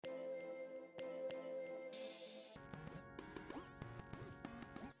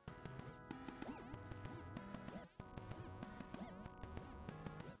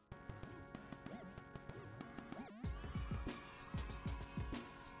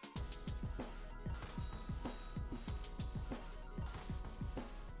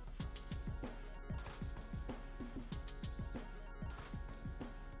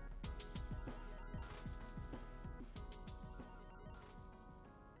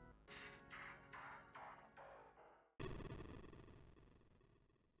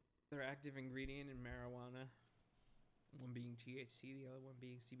active ingredient in marijuana. One being THC, the other one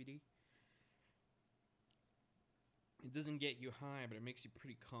being CBD. It doesn't get you high, but it makes you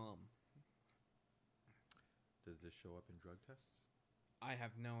pretty calm. Does this show up in drug tests? I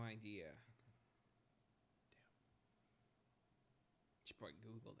have no idea. Damn. Should probably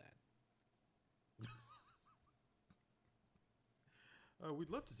Google that.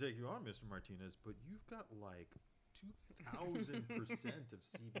 We'd love to take you on, Mr. Martinez, but you've got like 2,000% of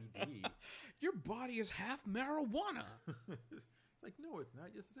CBD. Your body is half marijuana. It's like, no, it's not.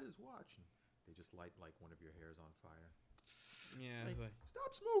 Yes, it is. Watch. And they just light like one of your hairs on fire. Yeah. Like, It's like,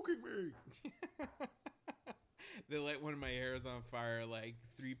 stop smoking me. they light one of my hairs on fire. Like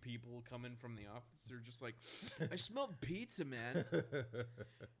 3 people coming from the office. They're just like, I smell pizza, man.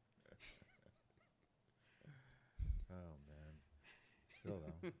 Oh, man. Still,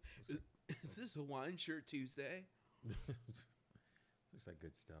 though. Is this Hawaiian Shirt Tuesday? Looks like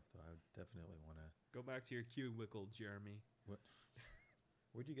good stuff, though. I definitely want to. Go back to your cubicle, Jeremy. What?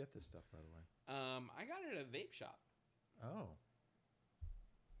 Where'd you get this stuff, by the way? I got it at a vape shop. Oh.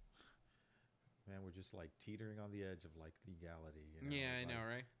 Man, we're just like teetering on the edge of like legality. You know? Yeah, I It's know, like,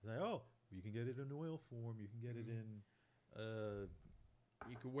 right? it's like, oh, you can get it in oil form. You can get it in.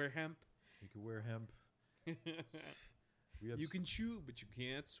 You can wear hemp. You can wear hemp. We have You can chew, but you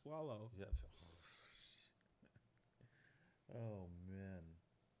can't swallow. Yeah. Oh man.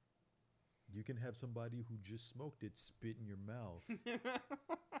 You can have somebody who just smoked it spit in your mouth,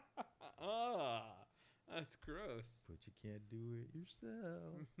 Ah, that's gross. but you can't do it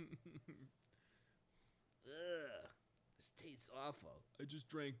yourself. Ugh, this tastes awful. I just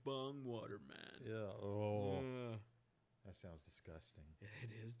drank bong water, man. Yeah. Oh, Ugh. that sounds disgusting.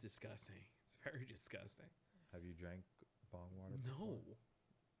 It is disgusting. It's very disgusting. Have you drank bong water? No. before?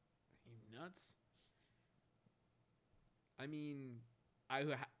 Are you nuts? I mean,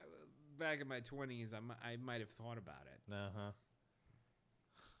 back in my 20s, I might have thought about it. Uh-huh.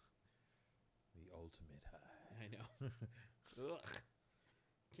 The ultimate high. I know. Ugh.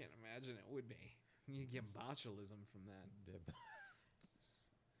 Can't imagine it would be. You get botulism from that. Yep.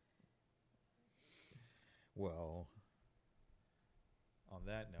 Well, on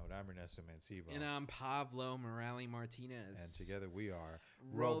that note, I'm Ernesto Mancibo. And I'm Pablo Morales Martinez. And together we are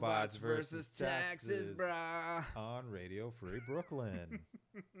Robots versus taxes, brah. on Radio Free Brooklyn.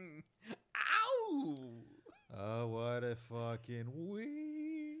 Ow! Oh, what a fucking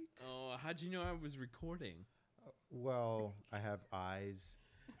week. Oh, how'd you know I was recording? Well, I have eyes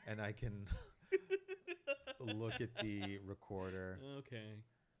and I can look at the recorder. Okay.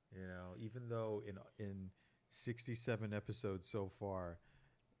 You know, even though in 67 episodes so far,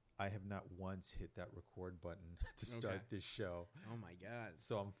 I have not once hit that record button to start Okay. this show. Oh my God.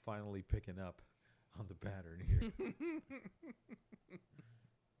 So I'm finally picking up on the pattern here.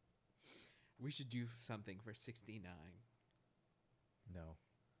 We should do something for 69. No.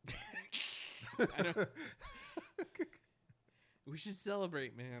 I don't. We should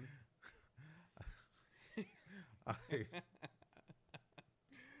celebrate, man.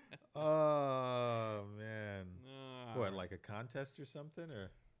 Oh, man. Ah. What, like a contest or something?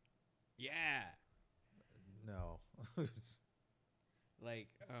 Or Yeah. no. Like,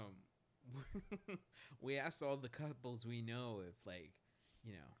 we asked all the couples we know if, like,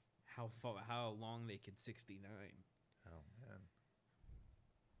 you know, how long they could 69. Oh,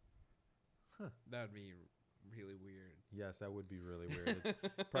 man. That would be really weird. Yes, that would be really weird.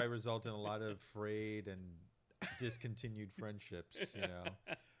 It'd probably result in a lot of frayed and discontinued friendships, you know.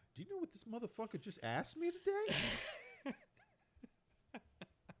 Do you know what this motherfucker just asked me today?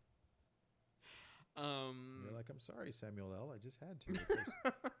 You're like, I'm sorry, Samuel L. I just had to.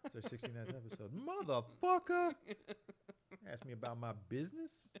 It's our 69th episode. Motherfucker! Ask me about my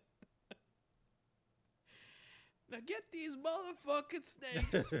business? Now get these motherfucking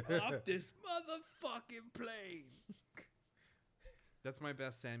snakes off this motherfucking plane. That's my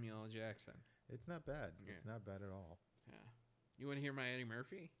best Samuel L. Jackson. It's not bad. Yeah. It's not bad at all. Yeah. You want to hear my Eddie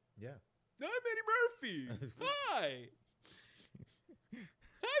Murphy? Yeah. I'm Eddie Murphy. Hi.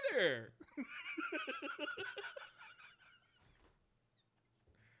 Hi there.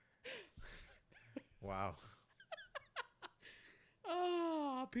 Wow.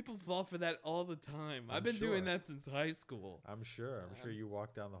 Oh, people fall for that all the time. I'm I've been doing sure. that since high school. I'm sure you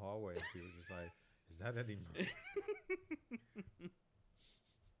walk down the hallway and people just like, is that Eddie Murphy?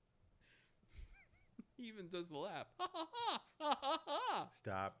 He even does the laugh. Ha ha ha ha ha ha.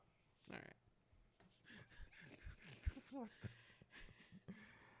 Stop. All right.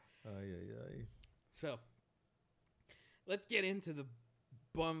 Ay. So, let's get into the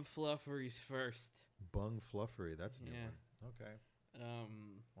bum flufferys first. Bung fluffery. That's a new Yeah. one. Okay.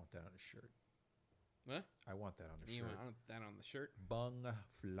 Want that on a shirt. What? I want that on a You shirt. want that on the shirt? Bung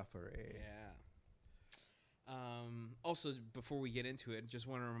fluffery. Yeah. Also, before we get into it, just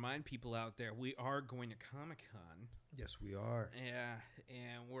want to remind people out there, we are going to Comic-Con. Yes, we are. Yeah,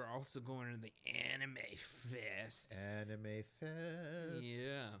 and we're also going to the Anime Fest. Anime Fest.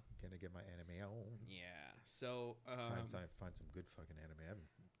 Yeah. Gonna get my anime on. Yeah. So, Find some good fucking anime. I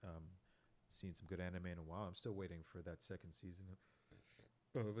haven't seen some good anime in a while. I'm still waiting for that second season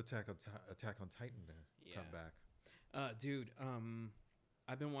of Attack on Titan to come back. Dude,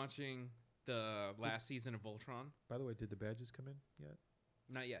 I've been watching the last season of Voltron. By the way, did the badges come in yet?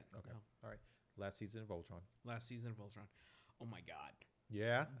 Not yet. Okay. No. All right. Last season of Voltron. Last season of Voltron. Oh my god.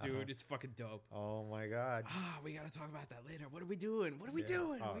 Yeah? Dude, it's fucking dope. Oh my god. We gotta talk about that later. What are we doing? What are we Yeah.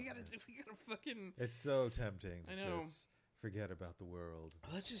 doing? Oh, we gotta nice. fucking. It's so tempting to I know. just forget about the world.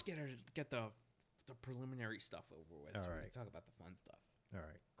 Let's just get the preliminary stuff over with. All so we right. can talk about the fun stuff. All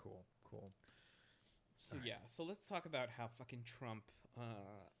right. Cool. So All right. yeah, so let's talk about how fucking Trump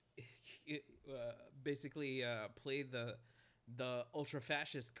basically played the ultra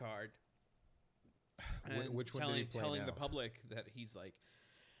fascist card. And Which one did he play telling the now? public that he's like,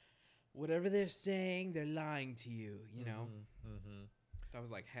 whatever they're saying, they're lying to you. You know, Mm-hmm. that was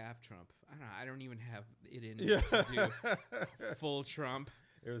like half Trump. I don't know. I don't even have it in me Yeah. to do full Trump.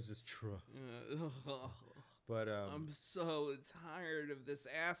 It was just true. Uh, But I'm so tired of this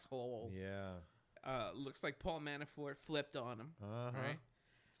asshole. yeah. Looks like Paul Manafort flipped on him. Uh-huh. Right.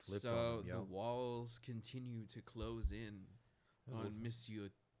 Flipped So on him, the yep. walls continue to close in There's a- on Monsieur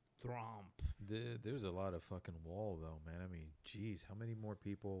Trump. There's a lot of fucking wall though, man. I mean, geez, how many more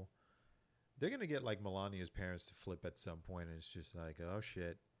people? They're gonna get like Melania's parents to flip at some point, and it's just like, oh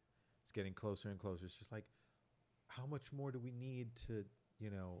shit, it's getting closer and closer. It's just like, how much more do we need to,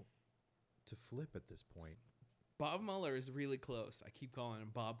 to flip at this point? Bob Mueller is really close. I keep calling him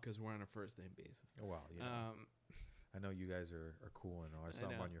Bob because we're on a first name basis. Oh, wow, yeah. I know you guys are cool and all. I saw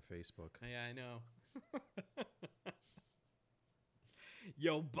them know. on your Facebook. Yeah, I know.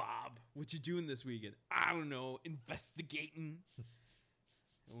 Yo, Bob, what you doing this weekend? I don't know, investigating.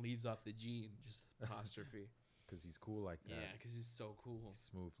 And leaves off the G and just apostrophe. Because he's cool like that. Yeah, because he's so cool. He's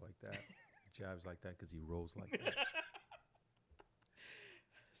smooth like that. He jabs like that because he rolls like that.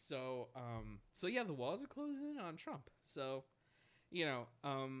 So yeah, the walls are closing in on Trump. So, He's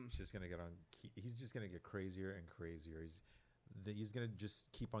just gonna he's just gonna get crazier and crazier. He's gonna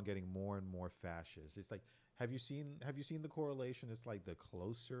just keep on getting more and more fascist. It's like, have you seen the correlation? It's like the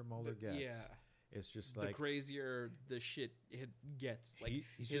closer Mueller gets, yeah, it's just the like crazier the shit it gets. Like he's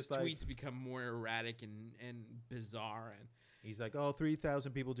his just like, tweets become more erratic and bizarre. And he's like, oh,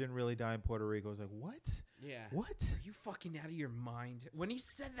 3,000 people didn't really die in Puerto Rico. I was like, what? yeah, What? are you fucking out of your mind? When he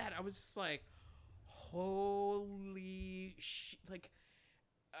said that, I was just like, holy shit! Like,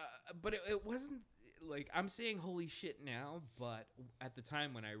 but it wasn't like I'm saying holy shit now. But at the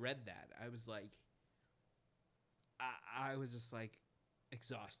time when I read that, I was like, I was just like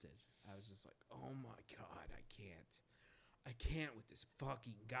exhausted. I was just like, oh my god, I can't with this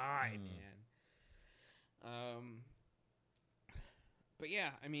fucking guy, man. But yeah,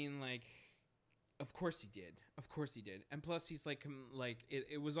 I mean, like, of course he did, and plus he's like,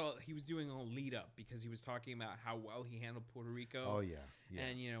 it was all he was doing all lead up because he was talking about how well he handled Puerto Rico. Oh yeah, yeah.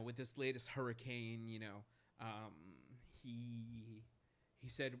 And with this latest hurricane, he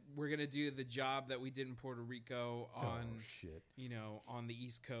said we're gonna do the job that we did in Puerto Rico on shit. on the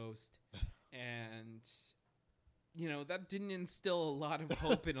East Coast, and that didn't instill a lot of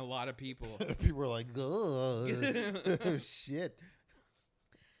hope in a lot of people. People were like, oh shit.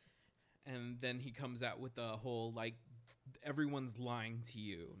 And then he comes out with a whole like everyone's lying to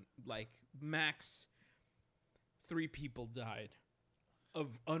you. Like max 3 people died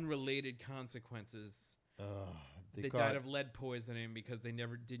of unrelated consequences. They died of lead poisoning because they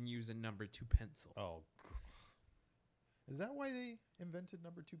didn't use a number 2 pencil. Oh, is that why they invented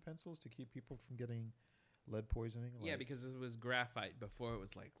number 2 pencils, to keep people from getting lead poisoning? Yeah, because it was graphite before it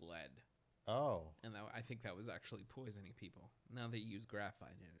was like lead. Oh, And I think that was actually poisoning people. Now they use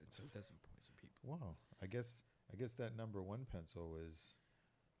graphite in it, so it doesn't poison people. wow. I guess that number 1 pencil was.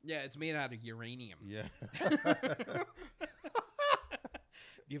 Yeah, it's made out of uranium. Yeah.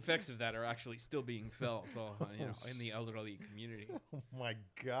 The effects of that are actually still being felt, in the elderly community. Oh my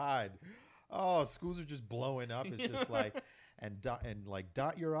God. Oh, schools are just blowing up. It's just like, and dot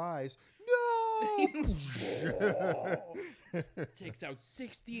your I's. No. Takes out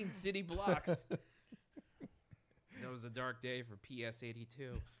 16 city blocks. That was a dark day for PS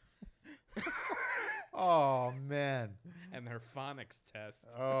 82 Oh man. and their phonics test.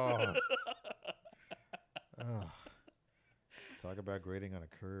 Oh. Oh. Talk about grading on a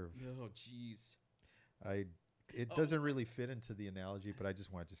curve. Oh, jeez. It doesn't really fit into the analogy, but I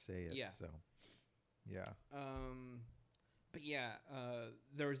just wanted to say it. Yeah. So, yeah. But yeah,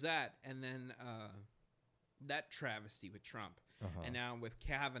 there was that, and then that travesty with Trump, Uh-huh. and now with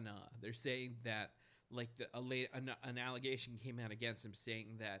Kavanaugh, they're saying that like an allegation came out against him,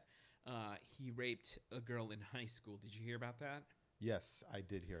 saying that he raped a girl in high school. Did you hear about that? Yes, I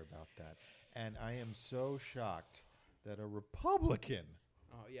did hear about that. And I am so shocked that a Republican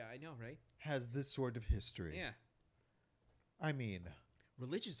Oh yeah, I know, right? has this sort of history. Yeah, I mean,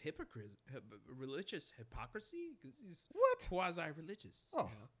 religious hypocrisy. Religious hypocrisy. 'Cause he's what? quasi-religious. Oh.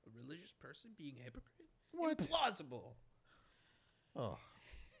 A religious person being a hypocrite. What? Implausible. Oh,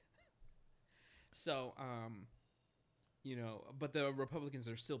 So, but the Republicans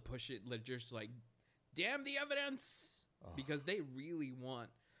are still pushing. They're just like, damn the evidence, Ugh. because they really want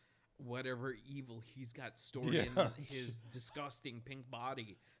whatever evil he's got stored Yeah. in his disgusting pink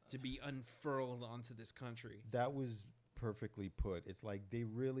body to be unfurled onto this country. that was perfectly put. It's like they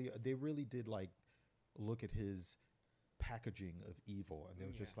really did like look at his packaging of evil, and they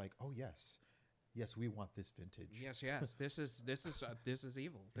were just like, "Oh yes, we want this vintage." Yes, this is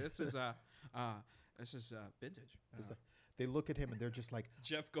evil. This is vintage. It's like- they look at him and they're just like,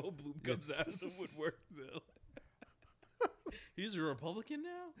 Jeff Goldblum comes out of the woodwork. He's a Republican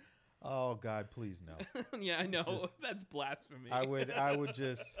now. "Oh God, please no." Yeah, I know. just- That's blasphemy. I would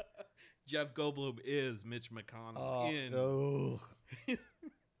just. Jeff Goldblum is Mitch McConnell in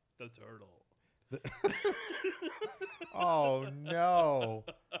The Turtle. Oh no!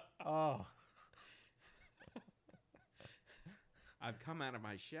 Oh, I've come out of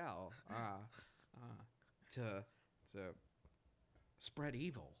my shell to spread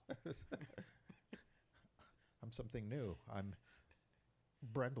evil. I'm something new. I'm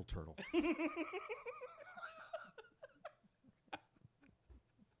Brendel Turtle.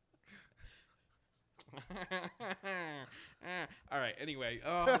 All right. Anyway,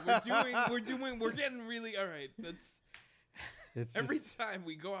 we're getting really all right. That's It's every just, time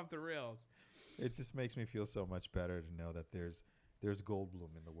we go off the rails. it just makes me feel so much better to know that there's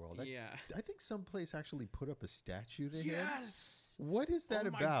Goldblum in the world. Yeah. I think someplace actually put up a statue to him. Yes. What is that oh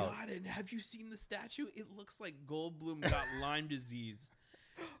about? my God! And have you seen the statue? It looks like Goldblum got Lyme disease.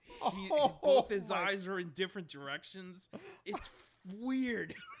 Both his eyes are in different directions. It's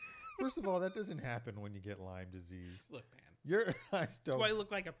weird. First of all, that doesn't happen when you get Lyme disease. Look, man. Your eyes don't. Do I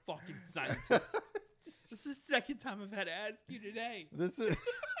look like a fucking scientist? This is the second time I've had to ask you today. This is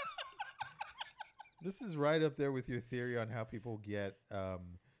this is right up there with your theory on how people get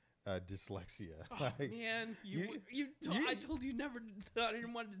dyslexia. Oh, man, I told you never. I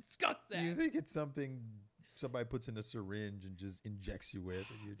didn't want to discuss that. You think it's something somebody puts in a syringe and just injects you with,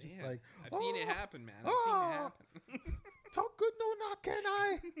 and you're just Man, like, I've seen it happen, man. I've seen it happen. Talk good, no, not can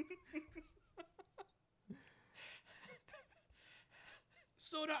I?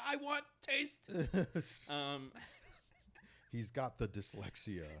 Soda, I want taste. He's got the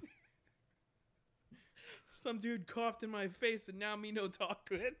dyslexia. Some dude coughed in my face, and now me no talk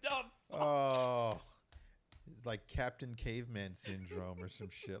good. Oh, Oh, it's like Captain Caveman syndrome or some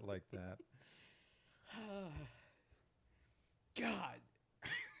shit like that. God.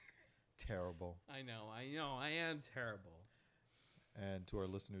 Terrible. I know, I am terrible. And to our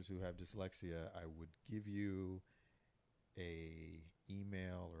listeners who have dyslexia, I would give you a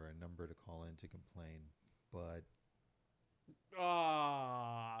email or a number to call in to complain, but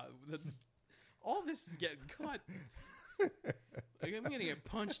That's all. This is getting cut. Like I'm gonna get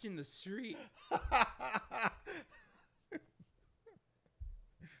punched in the street.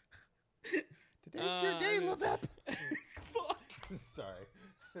 today's your day, Levep. Fuck.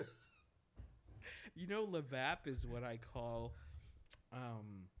 Sorry. You know, Levap is what I call,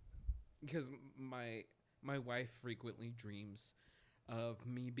 because my wife frequently dreams of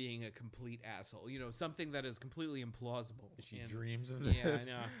me being a complete asshole. You know, something that is completely implausible. She And- dreams of Yeah,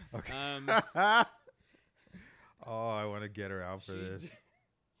 this. I know. Okay. Oh, I want to get her out for She- this.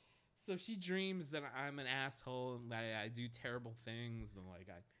 So she dreams that I'm an asshole and that I do terrible things and like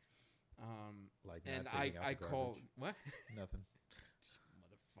Like and not taking out I the call garbage. what Nothing.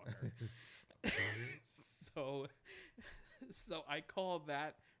 motherfucker. So I call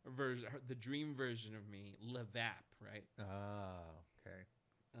that version, the dream version of me, Levap, right? Ah, okay.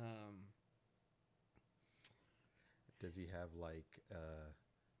 Does he have like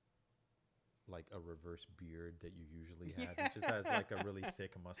a reverse beard that you usually have? Yeah. It just has like a really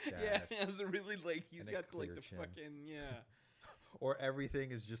thick mustache. Yeah, it has a really like he's And a got like clear the chin. fucking Or everything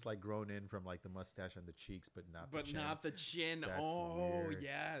is just like grown in from like the mustache and the cheeks, but not the but chin. not the chin. That's Oh weird.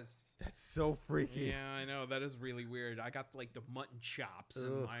 yes, That's so freaky. Yeah, I know. That is really weird. I got like the mutton chops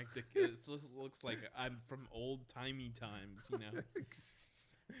and Ugh. like it looks like I'm from old timey times, you know.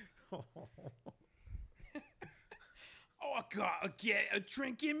 Oh, I gotta get a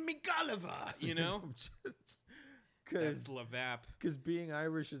drink in me Gulliver, you know. That's Lavap. Because being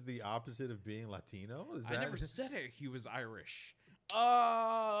Irish is the opposite of being Latino. Is that? I never said it. He was Irish.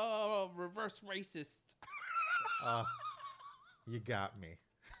 Oh, reverse racist. You got me.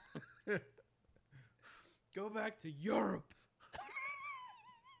 Go back to Europe.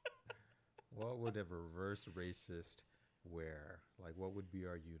 What would a reverse racist wear? Like, what would be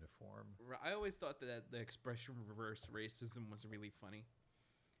our uniform? I always thought that the expression reverse racism was really funny.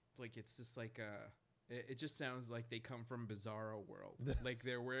 Like, it's just like it just sounds like they come from Bizarro World. Like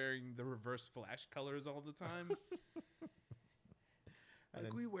they're wearing the reverse Flash colors all the time.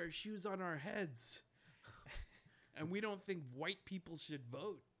 Like, we wear shoes on our heads. And we don't think white people should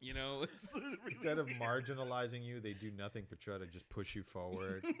vote, you know? It's really instead of marginalizing you, they do nothing but try to just push you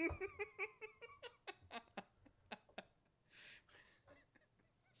forward.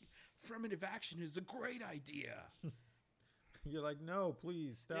 Affirmative action is a great idea. You're like, no,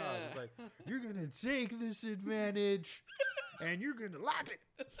 please stop. Yeah. It's like, you're going to take this advantage and you're going to like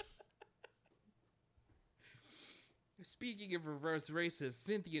it. Speaking of reverse racist,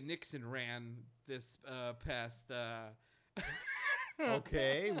 Cynthia Nixon ran this past.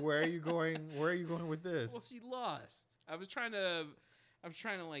 Okay, where are you going? Where are you going with this? Well, she lost. I was trying to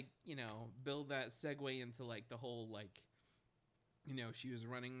like, you know, build that segue into like the whole like, you know, she was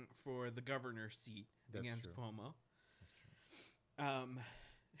running for the governor's seat against true. Cuomo. That's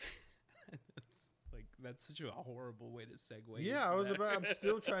true. That's such a horrible way to segue. Yeah, into that. I'm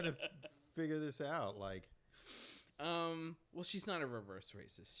still trying to figure this out. Like, well, she's not a reverse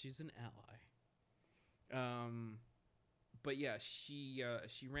racist. She's an ally. But yeah, she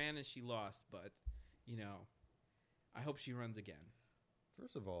ran and she lost. But you know, I hope she runs again.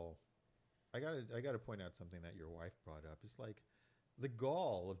 first of all, I gotta point out something that your wife brought up. It's like the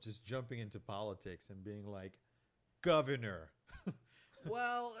gall of just jumping into politics and being like, governor.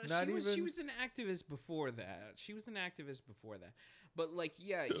 Well, Not she even- was an activist before that. But like,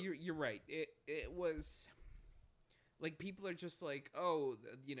 yeah, you're right. It was like people are just like, oh,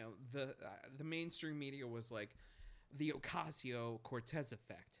 you know, the mainstream media was like the Ocasio-Cortez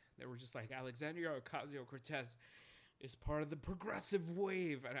effect. They were just like, Alexandria Ocasio-Cortez is part of the progressive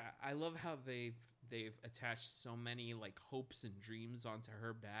wave, and I love how they've attached so many like hopes and dreams onto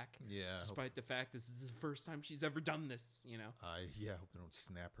her back. Yeah. Despite the fact this is the first time she's ever done this, you know. I hope they don't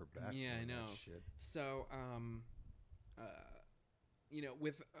snap her back. Yeah, I doing that know. Shit. So, you know,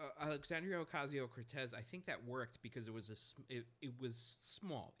 with Alexandria Ocasio-Cortez, I think that worked because it was it was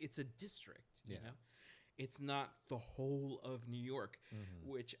small. It's a district, you Yeah. know. It's not the whole of New York, Mhm.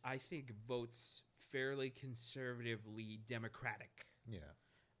 which I think votes fairly conservatively Democratic. Yeah.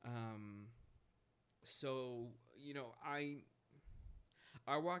 So, you know, I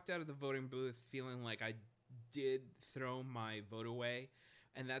walked out of the voting booth feeling like I did throw my vote away,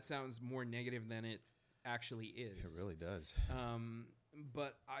 and that sounds more negative than it actually is. It really does.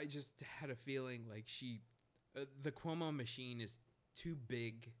 But I just had a feeling like the Cuomo machine is too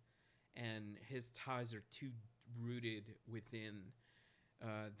big, and his ties are too rooted within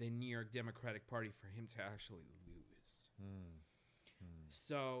the New York Democratic Party for him to actually lose.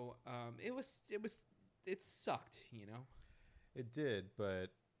 So it sucked, you know. It did,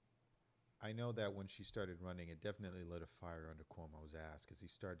 but I know that when she started running, it definitely lit a fire under Cuomo's ass because he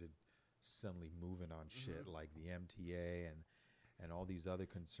started suddenly moving on shit like the MTA and all these other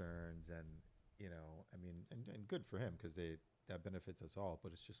concerns, and you know, I mean, and good for him because that benefits us all.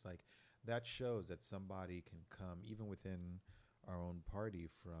 But it's just like that shows that somebody can come even within our own party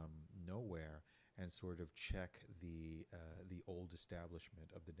from nowhere and sort of check the old establishment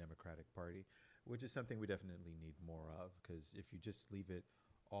of the Democratic Party, which is something we definitely need more of. Because if you just leave it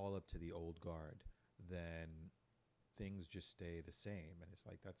all up to the old guard, then things just stay the same, and it's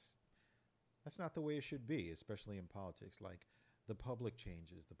like that's not the way it should be, especially in politics. Like the public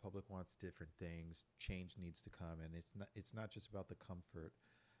changes, the public wants different things. Change needs to come, and it's not just about the comfort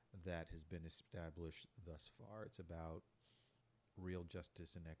that has been established thus far. It's about real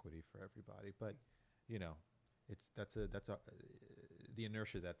justice and equity for everybody. But you know, the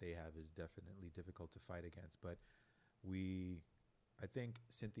inertia that they have is definitely difficult to fight against. But I think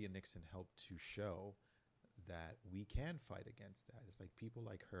Cynthia Nixon helped to show that we can fight against that. It's like people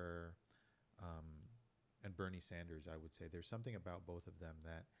like her and Bernie Sanders, I would say. There's something about both of them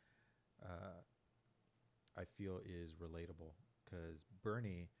that I feel is relatable, because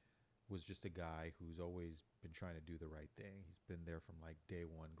Bernie was just a guy who's always been trying to do the right thing. He's been there from like day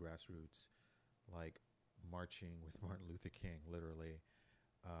one, grassroots, like marching with Martin Luther King, literally.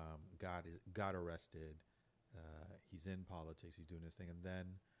 Got arrested. He's in politics. He's doing his thing, and then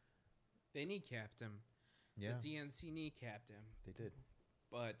They kneecapped him. yeah, The DNC kneecapped him. they did.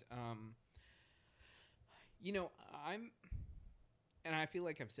 But you know, and I feel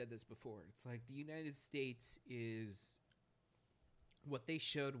like I've said this before. It's like the United States is what they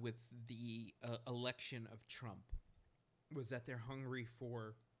showed with the election of Trump was that they're hungry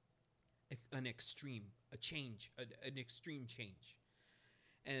for an extreme change.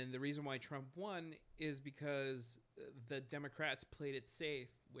 And the reason why Trump won is because the Democrats played it safe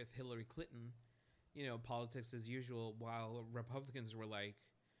with Hillary Clinton, you know, politics as usual, while Republicans were like,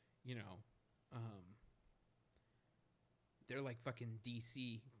 you know, they're like fucking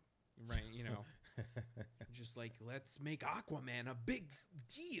DC, right? You know, just like, let's make Aquaman a big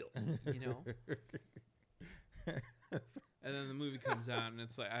deal, you know? And then the movie comes out, and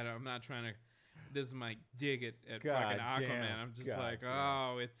it's like, I'm not trying to. This is my dig at God fucking Aquaman. damn. I'm just God like, damn.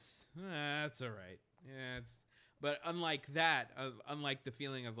 oh, it's all right. Yeah, but unlike that, unlike the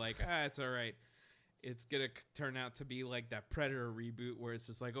feeling of like, it's all right. It's gonna turn out to be like that Predator reboot where it's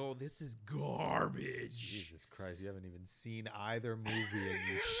just like, oh, this is garbage. Jesus Christ, you haven't even seen either movie and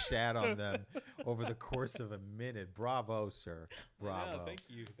you shat on them over the course of a minute. Bravo, sir. Bravo. No, thank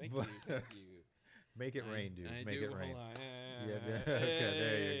you. Make it rain, dude. I Make do, it rain. hold on. Yeah, okay,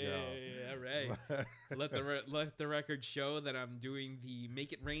 there you go. Yeah, right. let the record show that I'm doing the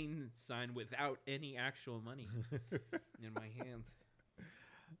 "Make It Rain" sign without any actual money in my hands.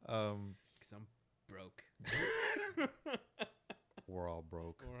 Because I'm broke. We're all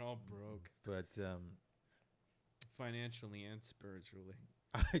broke. We're all broke, But financially and spiritually.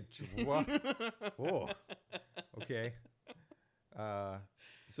 oh, okay.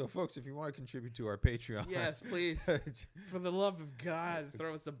 So, folks, if you want to contribute to our Patreon, Yes, please. For the love of God,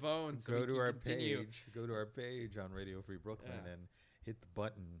 throw us a bone. So go we to can our continue. page. Go to our page on Radio Free Brooklyn and hit the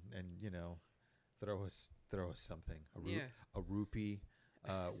button, and throw us something. A rupee,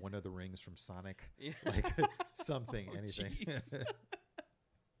 one of the rings from Sonic, Yeah. like something, anything. Jeez.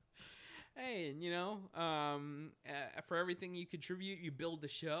 Hey, and for everything you contribute, you build the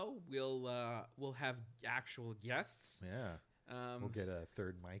show. We'll have actual guests. Yeah. We'll get a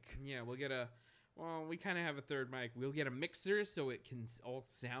third mic. Yeah, we kind of have a third mic. We'll get a mixer so it can all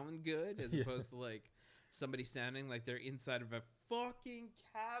sound good as opposed to like somebody sounding like they're inside of a fucking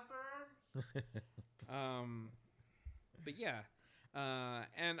cavern. But yeah.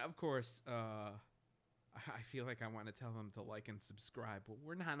 And of course, I feel like I want to tell them to like and subscribe, but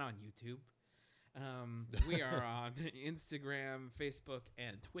we're not on YouTube. We are on Instagram, Facebook,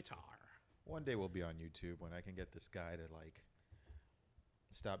 and Twitter. One day we'll be on YouTube when I can get this guy to like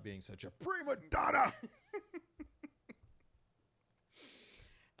stop being such a prima donna.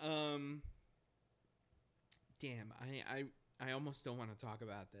 Damn, I almost don't want to talk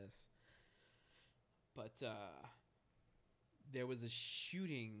about this, but there was a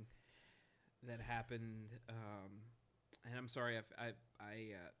shooting that happened, and I'm sorry if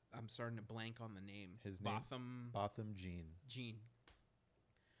I'm starting to blank on the name. His name? Botham Jean. Jean.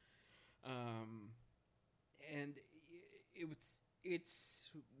 And it's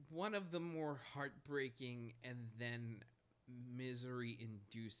one of the more heartbreaking and then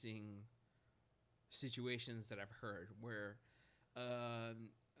misery-inducing situations that I've heard, where an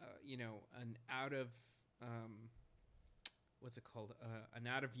out of what's it called? An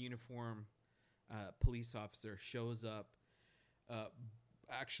out of uniform police officer shows up,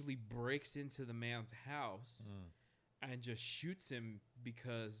 actually breaks into the man's house and just shoots him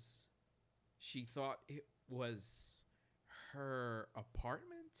because she thought it was her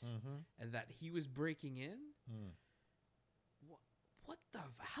apartment and that he was breaking in. What the?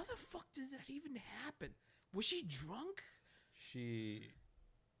 How the fuck does that even happen? Was she drunk?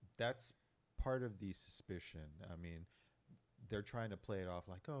 That's part of the suspicion. I mean, they're trying to play it off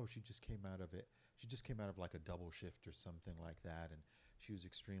like, oh, she just came out of it. She just came out of like a double shift or something like that, and she was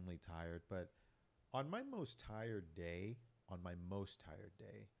extremely tired. But on my most tired day,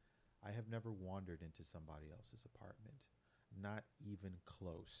 I have never wandered into somebody else's apartment, not even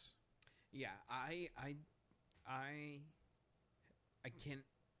close. Yeah, I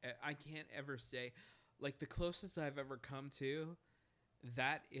can't ever say, like, the closest I've ever come to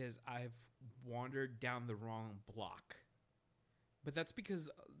that is I've wandered down the wrong block. But that's because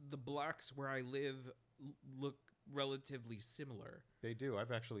the blocks where I live look relatively similar. They do.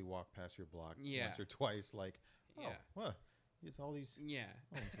 I've actually walked past your block once or twice, like, well, it's all these homes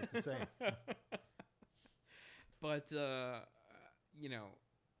look the same. But,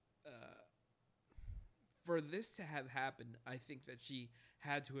 for this to have happened, I think that she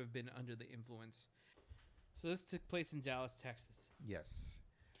had to have been under the influence. So this took place in Dallas, Texas. Yes.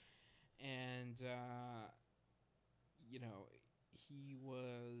 And, he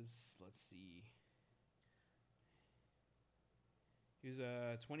was, let's see. He was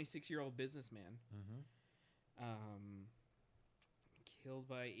a 26-year-old businessman killed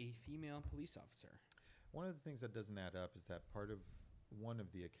by a female police officer. One of the things that doesn't add up is that part of one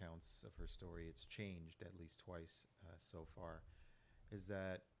of the accounts of her story, it's changed at least twice so far, is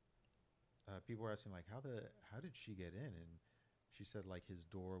that people were asking, like, how did she get in? And she said, like, his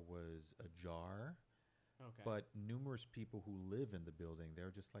door was ajar. Okay. But numerous people who live in the building,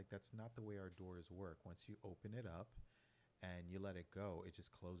 they're just like, that's not the way our doors work. Once you open it up and you let it go, it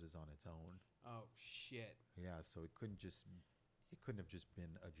just closes on its own. Oh, shit. Yeah, so it couldn't have just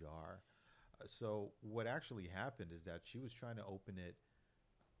been ajar. So what actually happened is that she was trying to open it,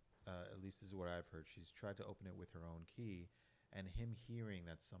 at least this is what I've heard. She's tried to open it with her own key, and him hearing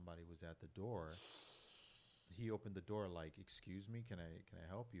that somebody was at the door, he opened the door like, "Excuse me, can I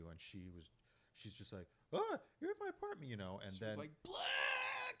help you?" And she's just like, "Ah, you're in my apartment," and She then was like,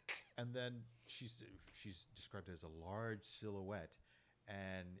 black! and then she's described as a large silhouette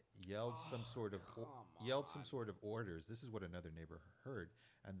and yelled some sort of orders. This is what another neighbor heard,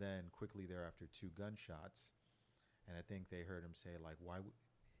 and then quickly thereafter 2 gunshots, and I think they heard him say, like,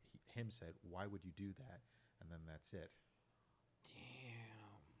 him said, "Why would you do that?" And then that's it.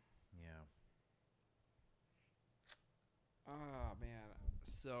 Damn. Yeah. Oh, man.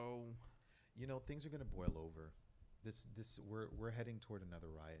 So, things are going to boil over. We're heading toward another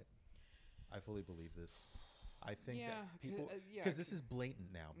riot. I fully believe this. I think that people, because this is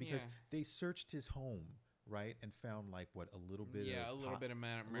blatant now, because they searched his home, right, and found like a little bit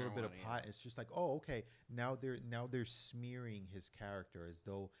of pot. It's just like, oh, okay, now they're smearing his character as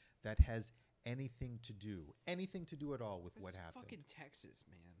though that has anything to do at all with what happened. Fucking Texas,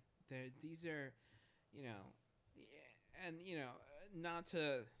 man. These are, and not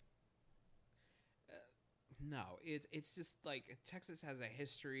to. No, it's just like Texas has a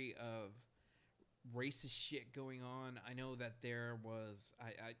history of racist shit going on. I know that there was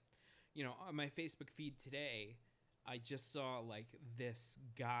on my Facebook feed today, I just saw like this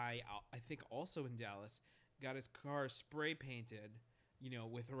guy, I think also in Dallas, got his car spray painted,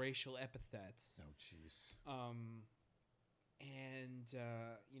 with racial epithets. Oh, jeez.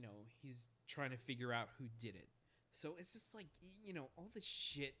 He's trying to figure out who did it. So it's just like, all this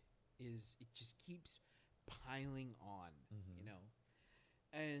shit it just keeps piling on,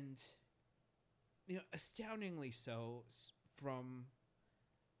 and astoundingly so from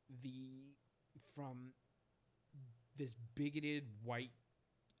this bigoted white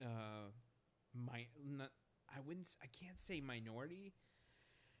I can't say minority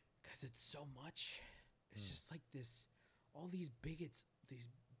because it's so much. It's just like all these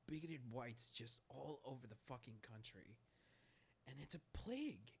bigoted whites just all over the fucking country. And it's a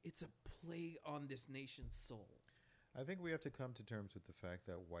plague. It's a plague on this nation's soul. I think we have to come to terms with the fact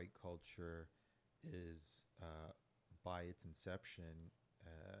that white culture is, by its inception,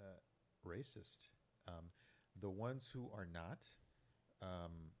 racist. The ones who are not,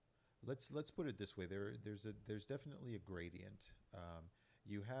 let's put it this way: there's definitely a gradient.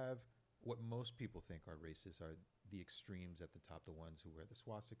 You have what most people think are racist are the extremes at the top, the ones who wear the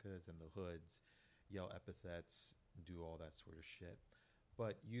swastikas and the hoods, yell epithets, do all that sort of shit.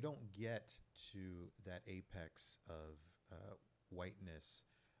 But you don't get to that apex of whiteness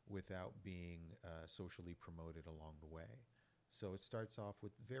without being socially promoted along the way. So it starts off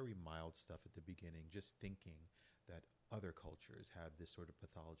with very mild stuff at the beginning, just thinking that other cultures have this sort of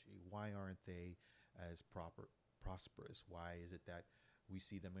pathology. Why aren't they as prosperous? Why is it that we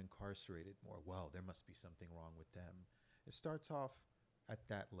see them incarcerated more? Well, there must be something wrong with them. It starts off at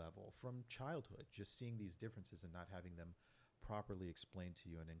that level from childhood, just seeing these differences and not having them properly explained to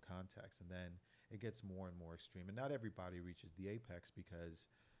you and in context. And then it gets more and more extreme. And not everybody reaches the apex because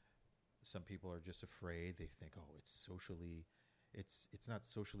some people are just afraid. They think, oh, it's not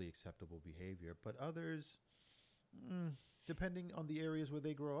socially acceptable behavior. But others, depending on the areas where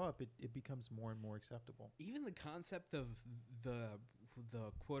they grow up, it becomes more and more acceptable. Even the concept of the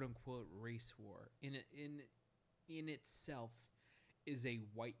quote unquote race war in itself is a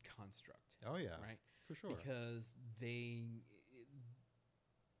white construct. Oh yeah, right, for sure. Because they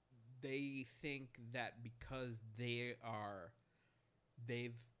think that because they've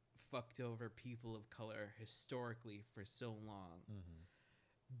fucked over people of color historically for so long,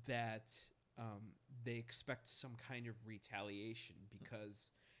 that they expect some kind of retaliation,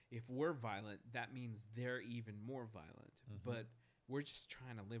 because if we're violent, that means they're even more violent. But We're just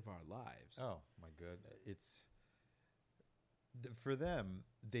trying to live our lives. Oh my god, it's for them.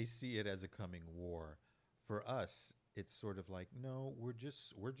 They see it as a coming war. For us, it's sort of like, no, we're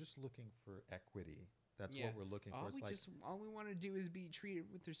just looking for equity. That's Yeah. what we're looking for. It's like All we want to do is be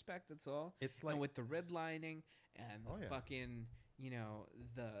treated with respect. That's all. it's like And with the redlining and the Oh, yeah. fucking,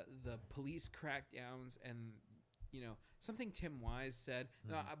 the police crackdowns and, something Tim Wise said.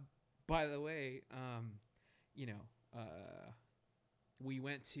 No, Mhm. by the way, you know, we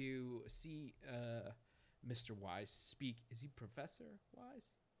went to see Mr. Wise speak. Is he Professor Wise?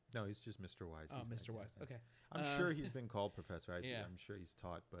 no, he's just Mr. Wise. Oh, He's Mr. not- Wise. Okay. I'm sure he's been called professor. Yeah. I'm sure he's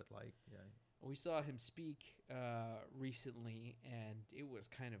taught, but like, yeah. We saw him speak recently, and it was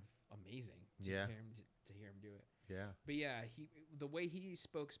kind of amazing to Yeah. hear him do it. Yeah. But yeah, the way he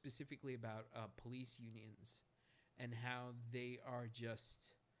spoke specifically about police unions and how they are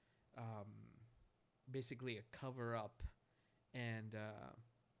just basically a cover up and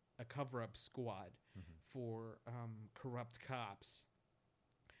a cover up squad Mhm. for corrupt cops,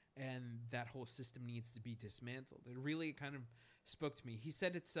 and that whole system needs to be dismantled. It really kind of spoke to me. He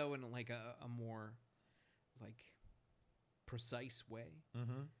said it so in like a more like precise way,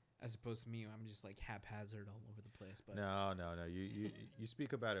 Mm-hmm. as opposed to me. I'm just like haphazard all over the place. But No. You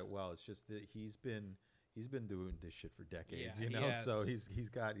speak about it well. It's just that he's been doing this shit for decades, Yeah, you know. yes. So he's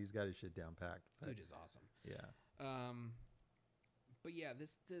got his shit down packed. But, dude is awesome. yeah. But yeah,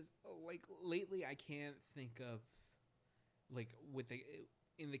 this like lately I can't think of like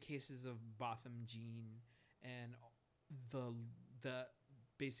in the cases of Botham Jean and the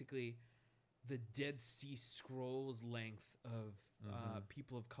basically the Dead Sea Scrolls length of Mhm.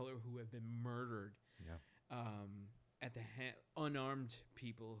 people of color who have been murdered. Yeah. At the unarmed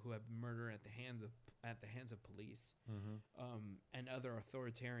people who have been murdered at the hands of police. Mm-hmm. And other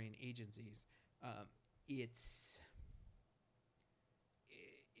authoritarian agencies.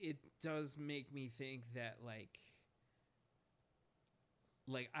 It does make me think that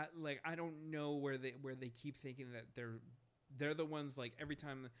I don't know where they keep thinking that they're the ones, like every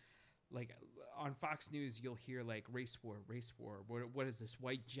time like on Fox News you'll hear like race war. What is this,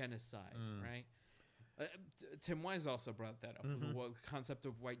 white genocide, right? Tim Wise also brought that up, Mhm. the concept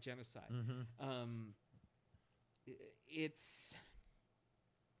of white genocide. Mm-hmm. It's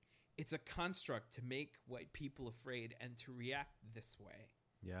a construct to make white people afraid and to react this way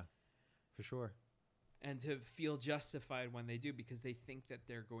Yeah, for sure. and to feel justified when they do, because they think that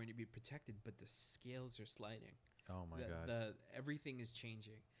they're going to be protected, but the scales are sliding. Oh my god. Everything is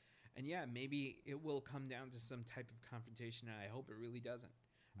changing. And yeah, maybe it will come down to some type of confrontation, and I hope it really doesn't.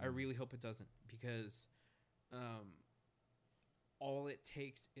 I really hope it doesn't, because all it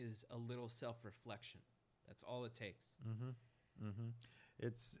takes is a little self-reflection. That's all it takes. Mm-hmm. Mm-hmm.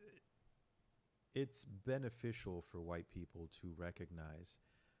 It's beneficial for white people to recognize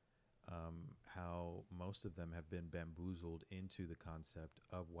how most of them have been bamboozled into the concept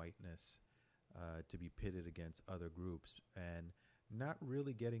of whiteness, to be pitted against other groups and not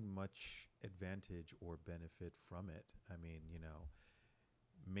really getting much advantage or benefit from it. I mean,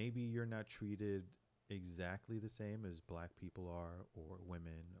 maybe you're not treated exactly the same as black people are, or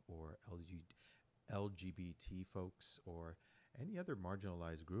women, or LGBT folks, or any other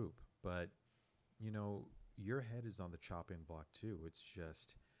marginalized group, but your head is on the chopping block too. It's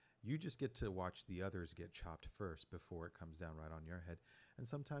just you just get to watch the others get chopped first before it comes down right on your head, and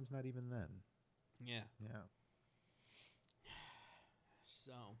sometimes not even then. Yeah. Yeah.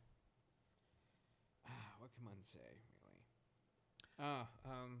 So, what can one say, really?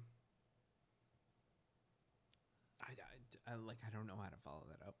 I don't know how to follow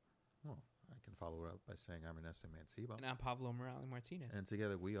that up. Well, I can follow it up by saying I'm Ernesto Mancibo. And I'm Pablo Morales Martinez. And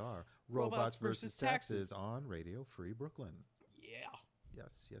together we are Robots Robots versus versus Taxes Taxes. on Radio Free Brooklyn. Yeah.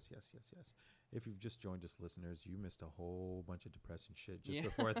 Yes. If you've just joined us, listeners, you missed a whole bunch of depressing shit just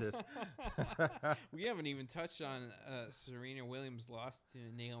before this. We haven't even touched on Serena Williams' loss to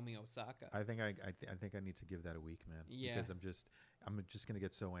Naomi Osaka. I think I need to give that a week, man. Yeah. Because I'm just gonna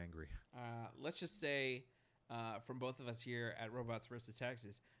get so angry. Let's just say, from both of us here at Robots versus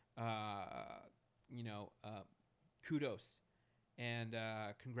Taxes, kudos and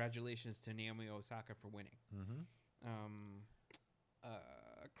congratulations to Naomi Osaka for winning. Mm-hmm.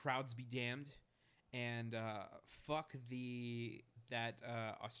 Crowds be damned, and fuck that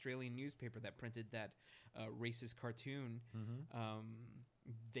Australian newspaper that printed that racist cartoon. Mm-hmm.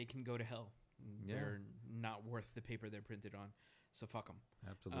 They can go to hell. Yeah. They're not worth the paper they're printed on, so fuck them.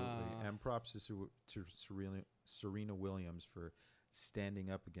 Absolutely. And props to Serena Williams for standing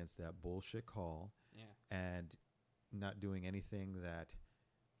up against that bullshit call Yeah. and not doing anything that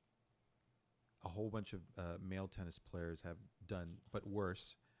a whole bunch of male tennis players have done, but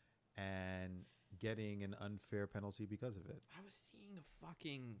worse, and getting an unfair penalty because of it. I was seeing a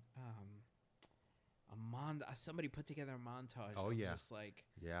fucking somebody put together a montage. Oh, of yeah. just like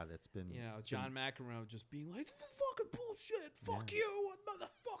That's been it's John McEnroe just being like fucking bullshit, fuck you,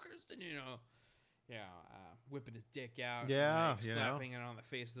 motherfuckers, and whipping his dick out, Yeah, and, slapping it on the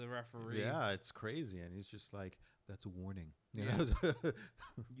face of the referee. Yeah, it's crazy, and he's just like, that's a warning. You Yeah. know?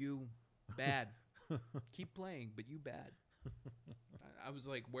 You bad. Keep playing, but you bad. I was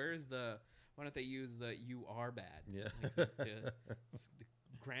like, where's the? Why don't they use the "you are bad"? Yeah. Like, the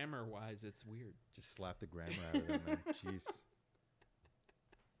grammar wise, it's weird. Just slap the grammar out of them, man. Jeez.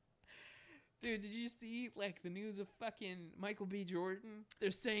 Dude, did you see like the news of fucking Michael B. Jordan? They're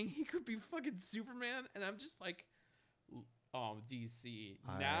saying he could be fucking Superman, and I'm just like, oh, DC,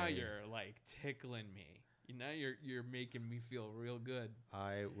 now you're like tickling me. Now you're making me feel real good.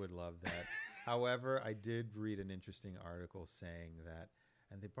 I would love that. However, I did read an interesting article saying that,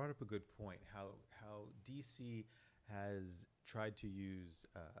 and they brought up a good point, how DC has tried to use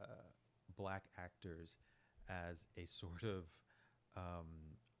black actors as a sort of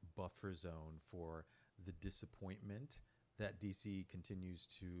buffer zone for the disappointment that DC continues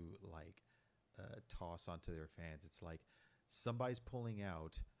to like toss onto their fans. It's like somebody's pulling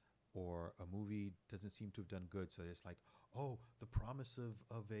out, or a movie doesn't seem to have done good, so it's like, oh, the promise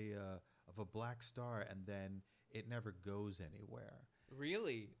of a black star, and then it never goes anywhere.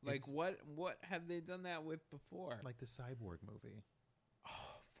 Really? Like what have they done that with before? Like the Cyborg movie.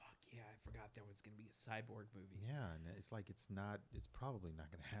 Oh fuck yeah, I forgot there was gonna be a Cyborg movie. Yeah, and it's like it's probably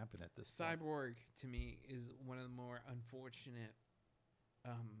not gonna happen at this point. Cyborg to me is one of the more unfortunate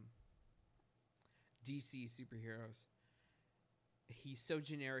DC superheroes. He's so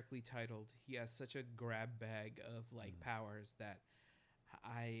generically titled. He has such a grab bag of like powers that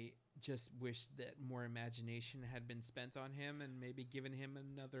I just wish that more imagination had been spent on him and maybe given him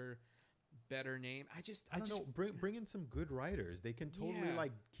another better name. I don't know. Bring in some good writers. They can totally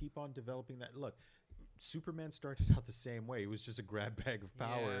like keep on developing that. Look, Superman started out the same way. He was just a grab bag of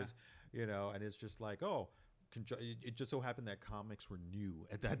powers, and it's just like, oh, it just so happened that comics were new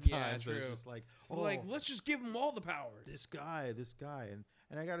at that time. So it's just like, let's just give him all the powers. This guy.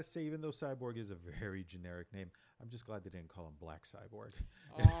 And I got to say, even though Cyborg is a very generic name, I'm just glad they didn't call him Black Cyborg.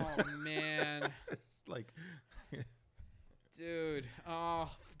 Oh, man. Like, dude.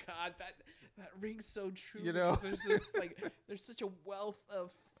 Oh, God. That rings so true. There's such a wealth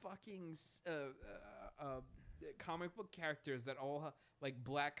of fucking comic book characters that all like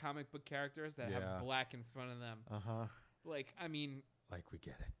black comic book characters that have black in front of them. Like, I mean, like we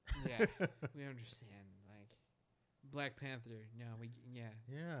get it. Yeah, we understand. Like Black Panther. No,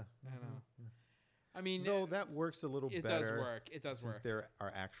 Yeah. I know. I mean, no, that works a little better. It does work. It does work. There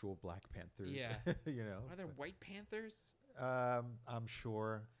are actual Black Panthers. Yeah. Are there white panthers? I'm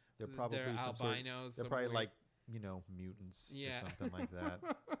sure they're probably some albinos. They're probably like mutants or something like that.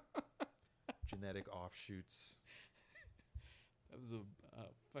 Genetic offshoots. That was a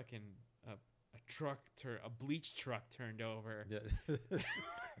fucking truck a bleach truck turned over. Yeah.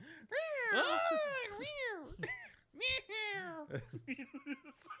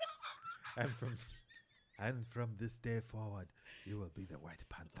 and from this day forward, you will be the White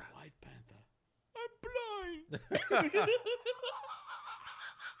Panther. The White Panther. I'm blind.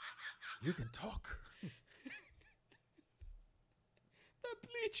 You can talk. That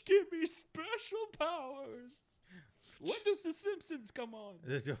bleach gave me special powers. When does The Simpsons come on?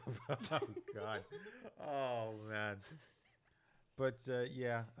 Oh, God. Oh, man. But,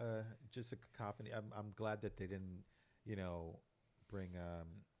 just a cacophony. I'm glad that they didn't, bring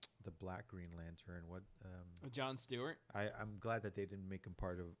the Black Green Lantern. John Stewart? I'm glad that they didn't make him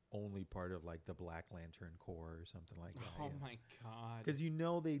only part of, like, the Black Lantern Corps or something like that. Oh, my God. Because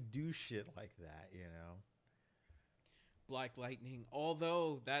they do shit like that, Black Lightning.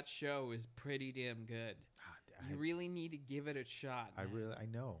 Although that show is pretty damn good. You really need to give it a shot. I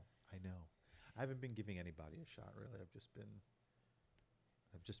know. I haven't been giving anybody a shot, really. I've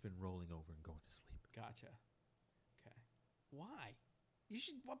just been rolling over and going to sleep. Gotcha. Okay. Why? You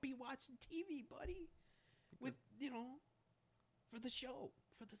should be watching TV, buddy. With, for the show.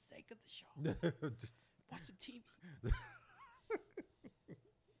 For the sake of the show. Watch some TV.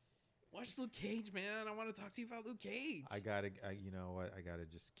 Watch Luke Cage, man. I want to talk to you about Luke Cage. You know what? I gotta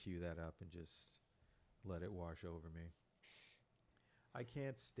just cue that up and just let it wash over me. I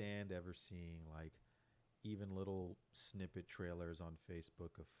can't stand ever seeing like even little snippet trailers on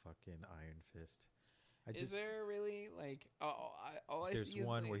Facebook of fucking Iron Fist. Is there really all I there's see is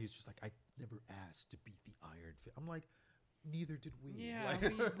one where he's just like, I never asked to be the Iron Fist. I'm like, neither did we. Yeah, Like-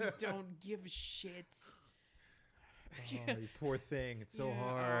 we don't give a shit. Oh, you poor thing. It's so Yeah,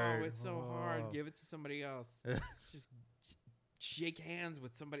 hard. Oh, it's so hard. Oh. Give it to somebody else. Just shake hands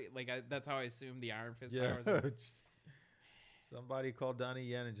with somebody. Like that's how I assume the Iron Fist Yeah. powers are. Just somebody call Donnie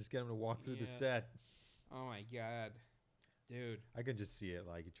Yen and just get him to walk through the Yeah. set. Oh my god, dude. I can just see it.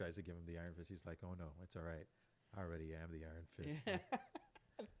 Like he tries to give him the Iron Fist. He's like, "Oh no, it's all right. I already am the Iron Fist." Yeah.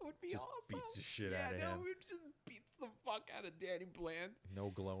 That would be Just awesome. beats the shit out of Yeah, him. no, it just beats the fuck out of Danny Bland. No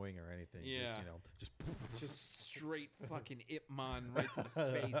glowing or anything. Yeah. Just, just Just straight fucking Ip Man right to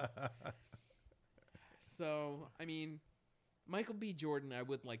the face. So, I mean, Michael B. Jordan, I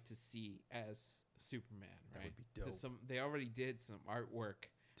would like to see as Superman, That right? would be dope. 'Cause they already did some artwork,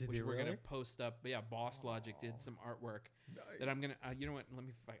 Did which they we're really? gonna post up. Yeah, Boss Logic did some artwork that I'm gonna. You know what?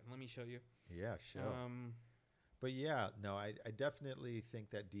 Let me show you. Yeah, sure. But yeah, no, I definitely think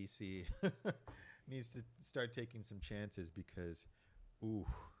that DC needs to start taking some chances because, ooh,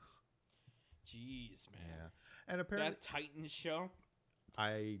 Jeez, man. yeah. And apparently, That Titans show,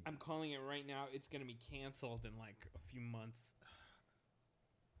 I'm I'm calling it right now. It's gonna be canceled in like a few months.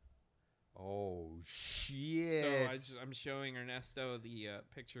 oh shit. So I'm showing Ernesto the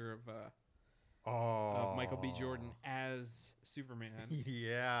picture oh, of Michael B. Jordan as Superman.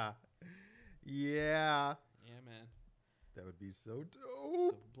 Yeah, yeah, Yeah, man. that would be so So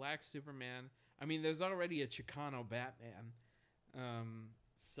dope. Black Superman. I mean, there's already a Chicano Batman.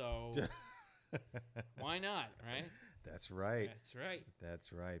 So why not, right? That's right. That's right.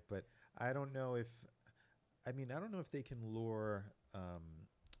 That's right. But I don't know if, I don't know if they can lure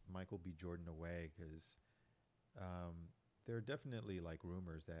Michael B. Jordan away because there are definitely like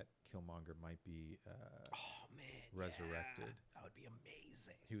rumors that Killmonger might be. Oh man, Resurrected. Yeah, that would be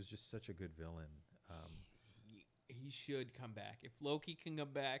amazing. He was just such a good villain. He should come back. If Loki can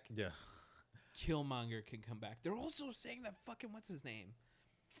come back, Yeah. Killmonger can come back. They're also saying that fucking what's his name?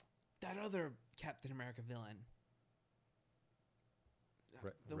 That other Captain America villain.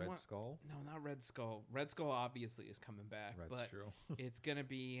 The Red one- Skull. No, not Red Skull. Red Skull obviously is coming back, That's but true. it's gonna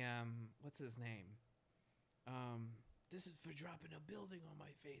be what's his name? This is for dropping a building on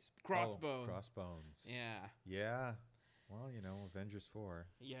my face. Crossbones. Oh, Crossbones. Yeah, Yeah. Well, Avengers 4.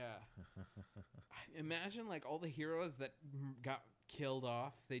 yeah. Imagine like all the heroes that got killed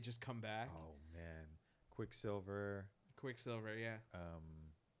off. They just come back. Oh man, Quicksilver. Quicksilver, yeah.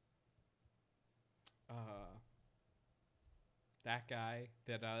 That guy,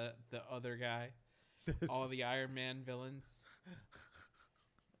 the other guy, all the Iron Man villains.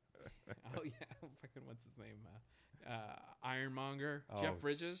 Oh yeah, fucking what's his name? Ironmonger, Oh, Jeff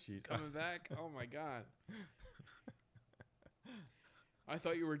Bridges shit. coming back. Oh my god. I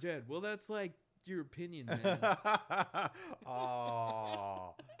thought you were dead. Well, that's like your opinion, man.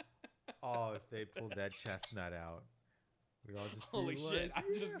 oh, if they pulled that chestnut out, we'd all just Holy be shit! like,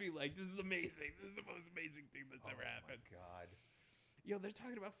 I'd just be like, "This is amazing. This is the most amazing thing that's ever happened." Oh my god. Yo, they're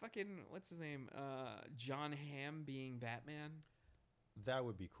talking about fucking what's his name? John Hamm being Batman. That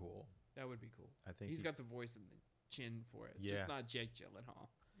would be cool. That would be cool. I think He's got the voice and the chin for it. Yeah. Just not Jake Gyllenhaal.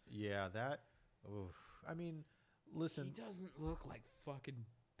 Yeah, that. Oof. Listen. He doesn't look like fucking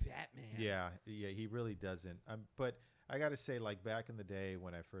Batman. Yeah, he really doesn't. But I got to say, like back in the day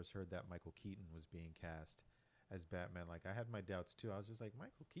when I first heard that Michael Keaton was being cast as Batman, like I had my doubts too. I was just like,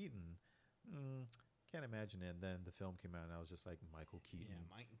 Michael Keaton, can't imagine it. And then the film came out, and I was just like, Michael Keaton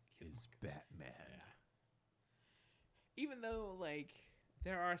is Batman. Yeah. Even though, like,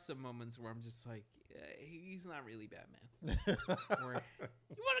 there are some moments where I'm just like, he's not really Batman. Or,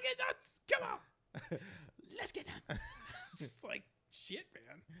 you want to get nuts? Come on. Let's get nuts. Just like, shit,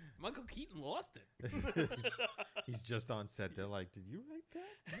 man. Michael Keaton lost it. He's just on set. They're like, "Did you write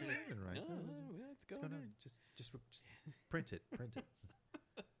that? No, I didn't write No, that. let's What's go. going on? Just print it. Print it.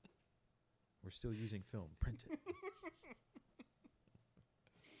 We're still using film. Print it."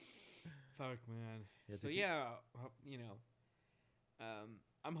 Fuck, man. Yeah, So, did yeah,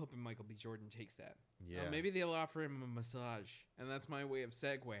 I'm hoping Michael B. Jordan takes that. Yeah. Maybe they'll offer him a massage, and that's my way of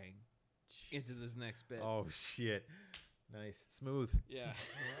segueing into this next bit. Oh shit! Nice, smooth. Yeah.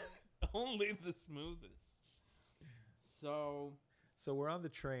 Only the smoothest. So So we're on the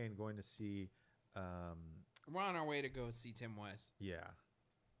train going to see. we're on our way to go see Tim West. Yeah.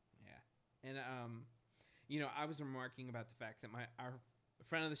 Yeah. And I was remarking about the fact that our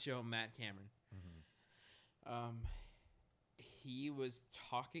friend of the show, Matt Cameron, he was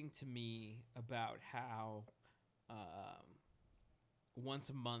talking to me about how once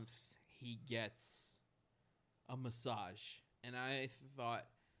a month he gets a massage. And I thought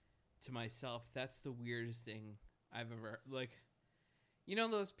to myself, that's the weirdest thing I've ever, like, You know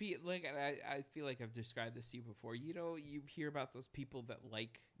those people, like, I feel like I've described this to you before. You know, you hear about those people that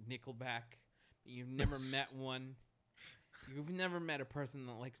like Nickelback. You've never met one. You've never met a person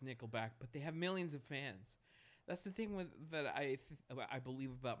that likes Nickelback, but they have millions of fans. That's the thing that I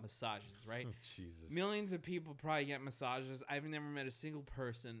believe about massages, right? Oh, Jesus. Millions of people probably get massages. I've never met a single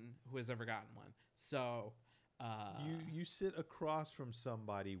person who has ever gotten one. So, You sit across from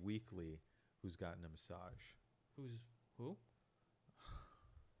somebody weekly who's gotten a massage. who?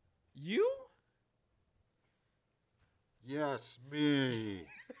 You? Yes, me.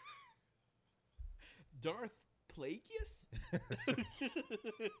 Darth Plagueis?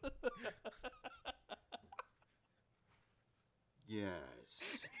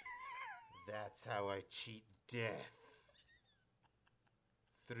 Yes. That's how I cheat death.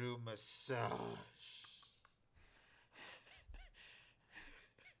 Through massage.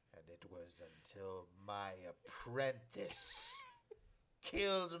 And it was until my apprentice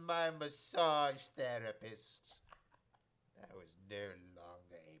killed my massage therapist that I was no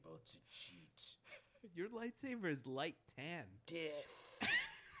longer able to cheat Your lightsaber is light tan. death.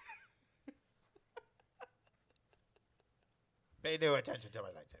 Pay no attention to my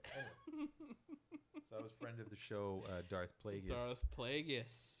lightsaber. Anyway. So I was friend of the show, Darth Plagueis. Darth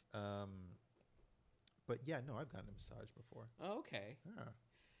Plagueis. But yeah, no, I've gotten a massage before. Oh, okay. Yeah.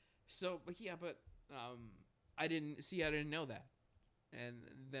 So, but I didn't know that. And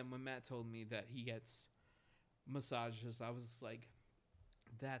then when Matt told me that he gets massages, I was like,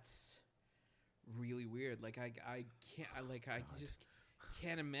 that's really weird. Like I just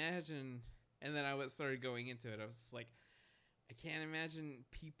can't imagine. And then started going into it. I was just like, I can't imagine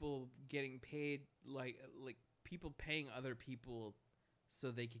people getting paid like people paying other people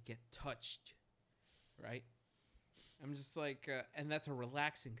so they could get touched, right? I'm just like, and that's a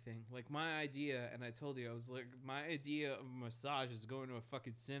relaxing thing. Like my idea, and I told you, I was like, my idea of a massage is going to a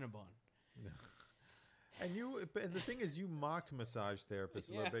fucking Cinnabon. And the thing is, you mocked massage therapists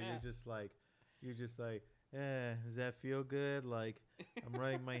a little bit. You're just like, does that feel good? Like, I'm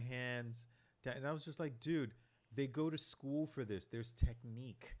running my hands down. And I was just like, dude, they go to school for this. There's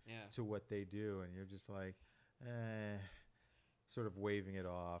technique to what they do. And you're just like, sort of waving it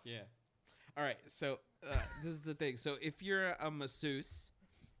off. Yeah. All right. So this is the thing. So if you're a masseuse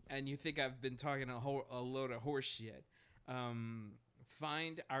and you think I've been talking a load of horse shit,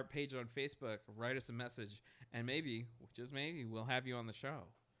 find our page on Facebook, write us a message, and maybe, just maybe, we'll have you on the show.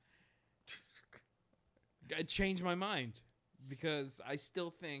 I changed my mind because I still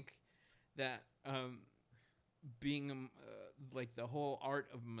think that being like the whole art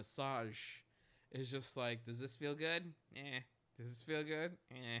of massage is just like, does this feel good? Does this feel good?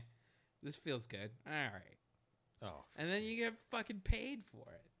 This feels good. All right. Oh. And then you get fucking paid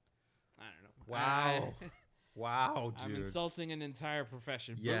for it. I don't know. Wow. Wow, dude. I'm insulting an entire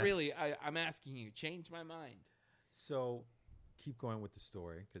profession. Yes. But really, I'm asking you, change my mind. So, keep going with the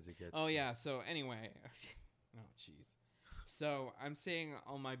story because it gets... Oh, yeah. So, anyway. Oh, jeez. So, I'm saying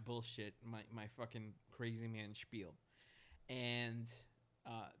all my bullshit, my fucking crazy man spiel. And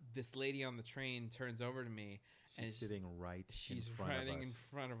this lady on the train turns over to me. She's sitting right in front of us. In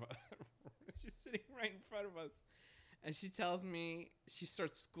front of us. She's sitting right in front of us. And she tells me, she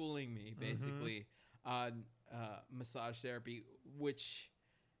starts schooling me, basically, on massage therapy, which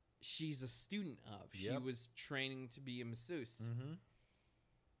she's a student of. Yep. She was training to be a masseuse. Mm-hmm.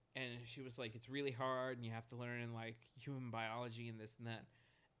 And she was like, it's really hard, and you have to learn in, like, human biology and this and that.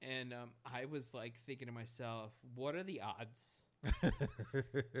 And I was, like, thinking to myself, what are the odds?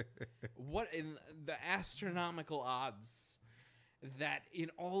 What in the astronomical odds that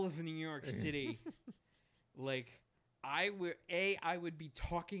in all of New York City, like, I would be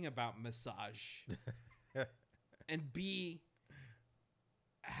talking about massage, and B,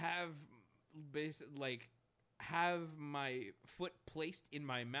 have my foot placed in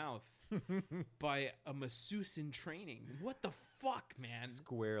my mouth by a masseuse in training. What the fuck, man?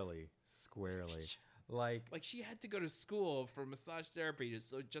 Squarely. Like she had to go to school for massage therapy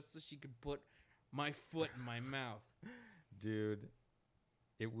just so she could put my foot in my mouth. Dude,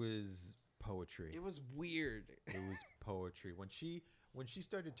 it was poetry. It was weird. It was poetry. When she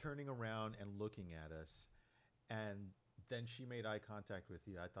started turning around and looking at us, and then she made eye contact with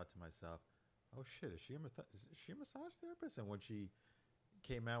you, I thought to myself, oh shit, is she a massage therapist? And when she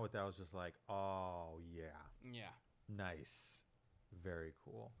came out with that, I was just like, oh yeah. Yeah. Nice. Very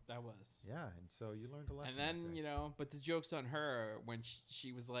cool. That was. Yeah, and so you learned a lesson. And then, but the joke's on her when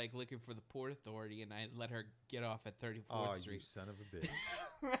she was like looking for the Port Authority, and I let her get off at 34th Street. Oh, you son of a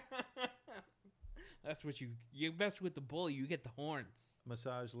bitch. That's what you mess with the bull, you get the horns.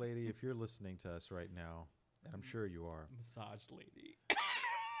 Massage lady, if you're listening to us right now, and I'm sure you are. Massage lady.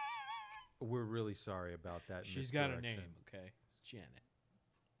 We're really sorry about that. She's got a misdirection. name, okay? It's Janet.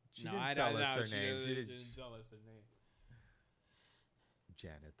 She didn't tell us her name. She didn't tell us her name.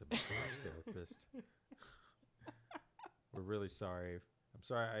 Janet, the massage therapist. We're really sorry. I'm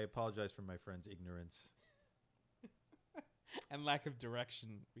sorry. I apologize for my friend's ignorance. And lack of direction,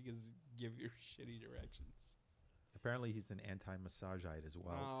 because give your shitty directions. Apparently, he's an anti-massageite as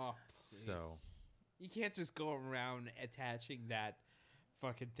well. Oh, please. So you can't just go around attaching that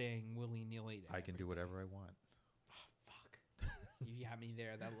fucking thing willy-nilly to I can do whatever I want. Oh, fuck. You got me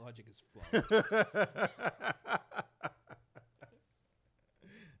there. That logic is flawed.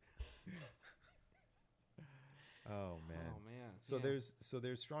 Oh man. Oh, man. So Yeah.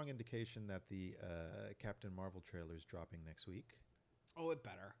 there's strong indication that the Captain Marvel trailer is dropping next week. Oh, it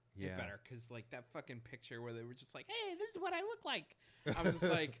better. Yeah. It better. Because, like, that fucking picture where they were just like, hey, this is what I look like. I was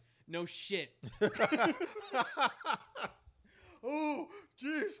just like, no shit. Oh,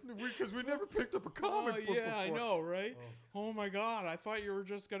 jeez, because we never picked up a comic book yeah, I before. know, right? Oh. My God. I thought you were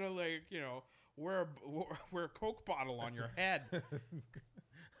just going to, like, wear a Coke bottle on your head.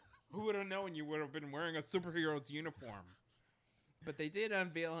 Who would have known you would have been wearing a superhero's uniform? But they did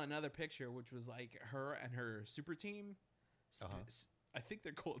unveil another picture, which was like her and her super team. I think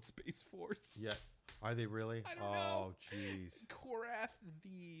they're called Space Force. Yeah. Are they really? I don't know. Oh, jeez. Korath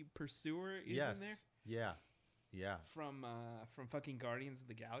the Pursuer is Yes. in there. Yeah. Yeah. From fucking Guardians of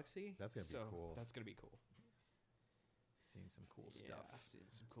the Galaxy. That's gonna be cool. That's gonna be cool. Seeing some cool Yeah, stuff. seeing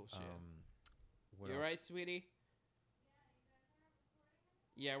some cool shit. What You else? right, sweetie?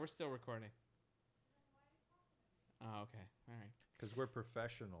 Yeah, we're still recording. Oh, okay. All right. Because we're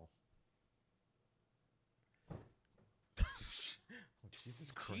professional. Oh,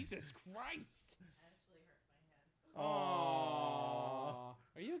 Jesus Christ. Jesus Christ. Actually hurt my head. Aww.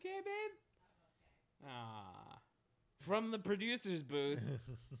 Are you okay, babe? Ah. From the producer's booth.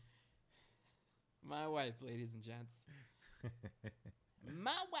 My wife, ladies and gents.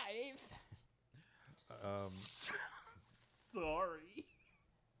 My wife. Sorry.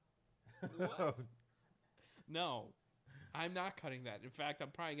 What? No. I'm not cutting that. In fact, I'm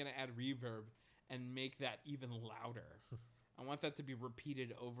probably going to add reverb and make that even louder. I want that to be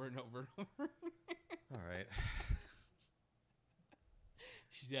repeated over and over and over. All right.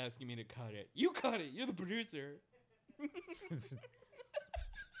 She's asking me to cut it. You cut it. You're the producer.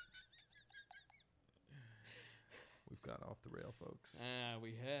 We've gone off the rail, folks.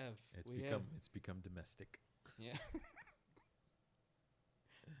 We have. It's become domestic. Yeah.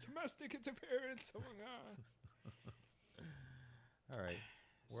 Domestic interference. Oh my god. All right.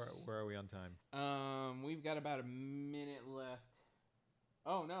 Where are we on time? We've got about a minute left.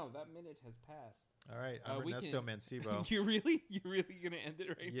 Oh no, that minute has passed. All right. I'm we Ernesto can- Mancebo. You really gonna end it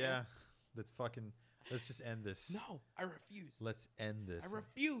right now? Yeah. Let's just end this. No, I refuse. Let's end this. I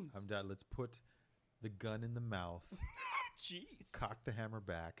refuse. I'm done. Let's put the gun in the mouth, Jeez. cock the hammer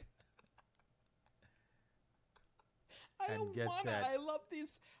back. I and don't get wanna. that- I love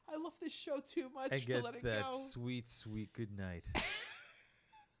this. I love this show too much And to get let it that go. sweet, sweet good night.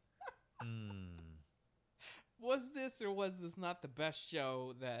 Was this or was this not the best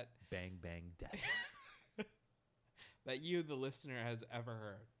show that Bang, bang, death. that you, the listener, has ever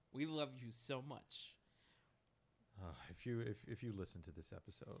heard? We love you so much. If you listen to this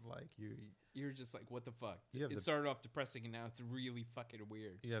episode, like You're just like, what the fuck? You have It the- started off depressing and now it's really fucking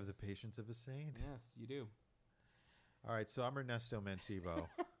weird. you have the patience of a saint. Yes, you do. All right, so I'm Ernesto Mancebo.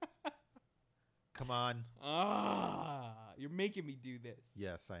 Come on. You're making me do this.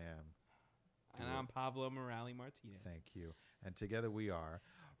 Yes, I am. And Do it. I'm Pablo Morales Martinez. Thank you. And together we are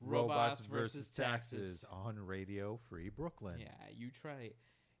Robots versus versus Taxes Taxes. on Radio Free Brooklyn. Yeah, you try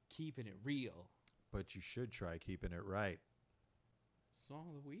keeping it real. But you should try keeping it right. Song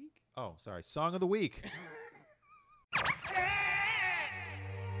of the week? Oh, sorry. Song of the week.